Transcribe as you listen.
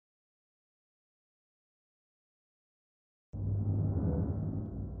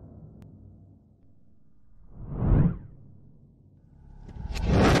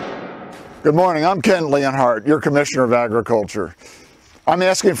Good morning. I'm Ken Leonhardt, your Commissioner of Agriculture. I'm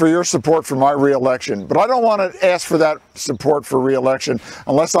asking for your support for my re-election, but I don't want to ask for that support for re-election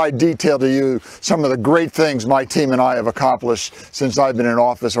unless I detail to you some of the great things my team and I have accomplished since I've been in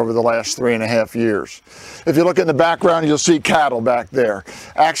office over the last 3.5 years. If you look in the background, you'll see cattle back there.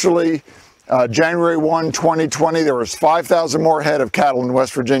 Actually, January 1, 2020, there was 5,000 more head of cattle in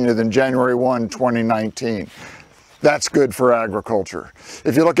West Virginia than January 1, 2019. That's good for agriculture.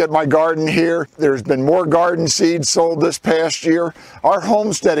 If you look at my garden here, there's been more garden seeds sold this past year. Our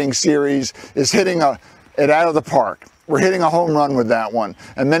homesteading series is hitting it out of the park. We're hitting a home run with that one.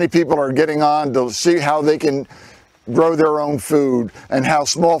 And many people are getting on to see how they can grow their own food and how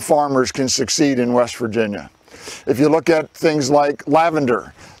small farmers can succeed in West Virginia. If you look at things like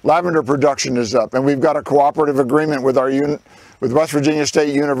lavender production is up, and we've got a cooperative agreement with with West Virginia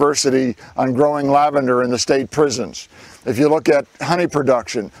State University on growing lavender in the state prisons. If you look at honey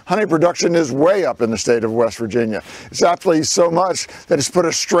production is way up in the state of West Virginia. It's actually so much that it's put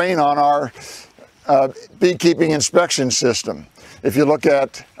a strain on our beekeeping inspection system. If you look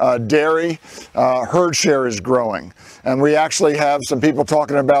at dairy, herd share is growing. And we actually have some people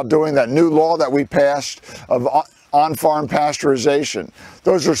talking about doing that new law that we passed of on-farm pasteurization.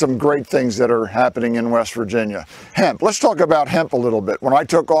 Those are some great things that are happening in West Virginia. Hemp. Let's talk about hemp a little bit. When I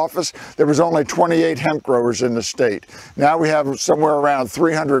took office, there was only 28 hemp growers in the state. Now we have somewhere around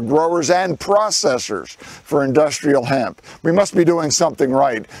 300 growers and processors for industrial hemp. We must be doing something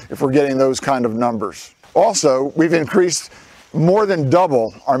right if we're getting those kind of numbers. Also, we've increased more than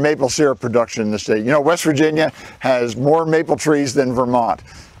double our maple syrup production in the state. You know, West Virginia has more maple trees than Vermont.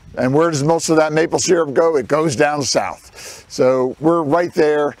 And where does most of that maple syrup go? It goes down south. So we're right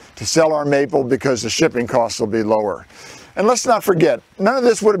there to sell our maple because the shipping costs will be lower. And let's not forget, none of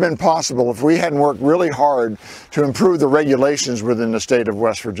this would have been possible if we hadn't worked really hard to improve the regulations within the state of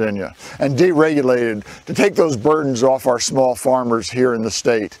West Virginia and deregulated to take those burdens off our small farmers here in the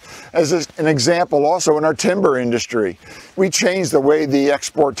state. As an example, also in our timber industry, we changed the way the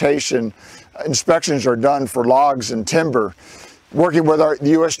exportation inspections are done for logs and timber. Working with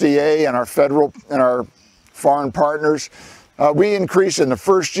the USDA and our federal and our foreign partners, we increased in the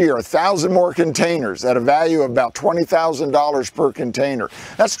first year 1,000 more containers at a value of about $20,000 per container.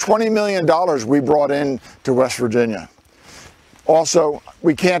 That's $20 million we brought in to West Virginia. Also,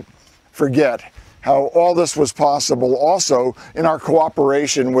 we can't forget how all this was possible also in our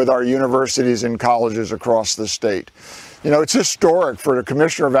cooperation with our universities and colleges across the state. You know, it's historic for the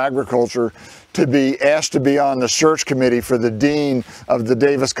Commissioner of Agriculture to be asked to be on the search committee for the Dean of the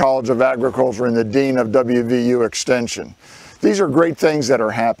Davis College of Agriculture and the Dean of WVU Extension. These are great things that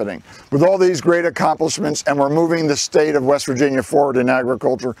are happening. With all these great accomplishments, and we're moving the state of West Virginia forward in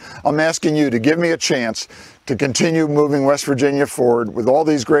agriculture, I'm asking you to give me a chance to continue moving West Virginia forward with all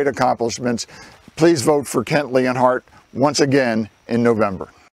these great accomplishments. Please vote for Kent Leonhardt once again in November.